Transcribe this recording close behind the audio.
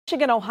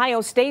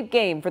Michigan-Ohio State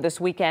game for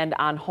this weekend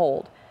on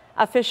hold.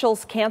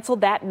 Officials canceled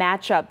that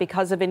matchup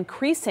because of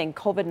increasing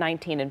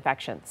COVID-19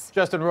 infections.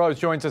 Justin Rose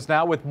joins us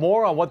now with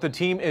more on what the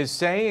team is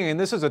saying, and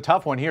this is a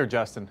tough one here,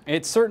 Justin.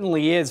 It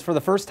certainly is. For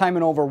the first time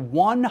in over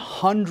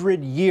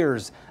 100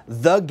 years,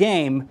 the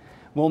game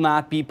will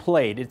not be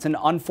played. It's an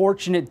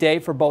unfortunate day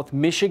for both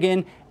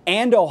Michigan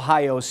and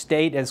Ohio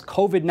State as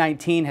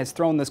COVID-19 has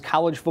thrown this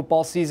college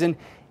football season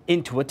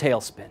into a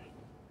tailspin.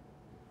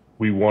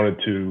 We wanted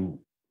to,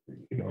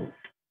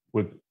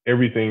 with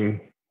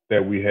everything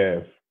that we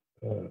have,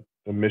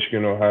 the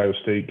Michigan-Ohio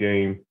State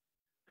game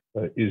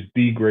is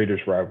the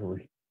greatest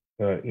rivalry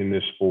in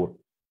this sport,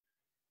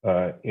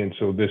 and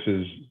so this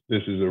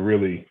is a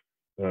really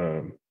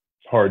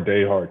hard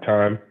day, hard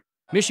time.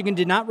 Michigan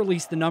did not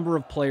release the number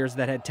of players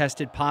that had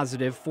tested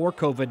positive for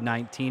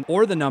COVID-19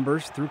 or the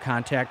numbers through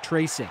contact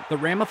tracing. The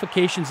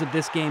ramifications of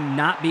this game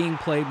not being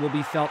played will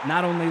be felt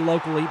not only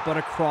locally but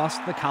across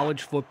the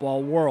college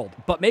football world.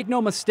 But make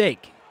no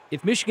mistake,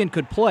 if Michigan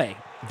could play,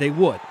 they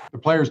would. The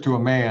players to a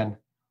man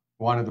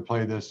wanted to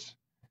play this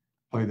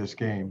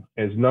game.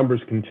 As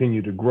numbers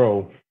continue to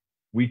grow,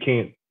 we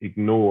can't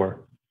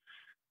ignore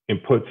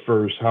and put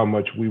first how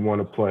much we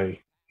want to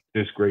play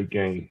this great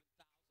game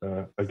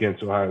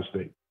against Ohio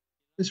State.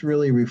 This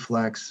really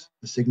reflects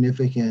a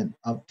significant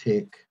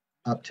uptick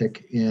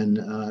in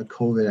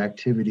COVID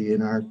activity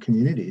in our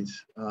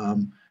communities.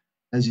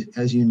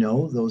 As you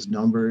know, those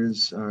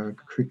numbers are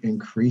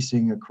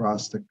increasing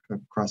across the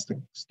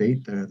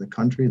state, the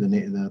country,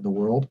 the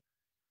world,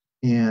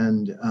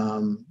 and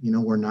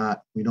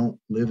we don't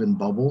live in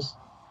bubbles.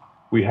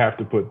 We have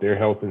to put their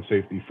health and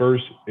safety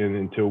first, and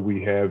until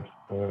we have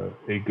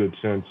a good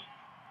sense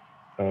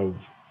of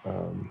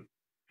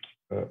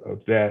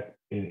that,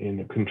 in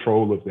the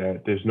control of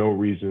that, there's no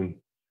reason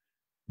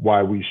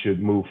why we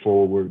should move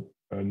forward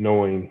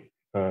knowing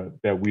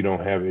that we don't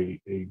have a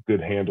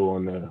good handle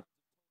on the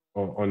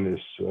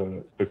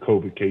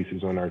COVID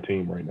cases on our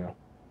team right now.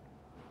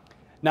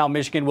 Now,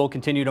 Michigan will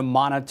continue to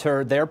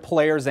monitor their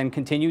players and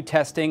continue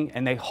testing,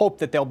 and they hope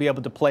that they'll be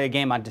able to play a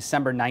game on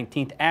December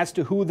 19th. As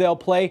to who they'll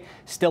play,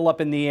 still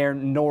up in the air.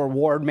 Nor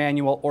Ward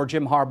Manuel or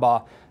Jim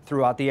Harbaugh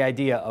threw out the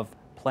idea of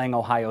playing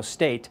Ohio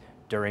State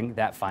during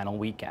that final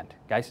weekend.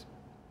 Guys?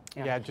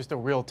 Yeah, just a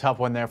real tough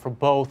one there for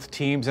both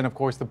teams and, of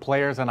course, the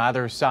players on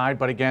either side.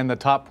 But again, the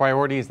top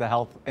priority is the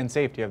health and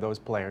safety of those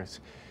players.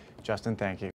 Justin, thank you.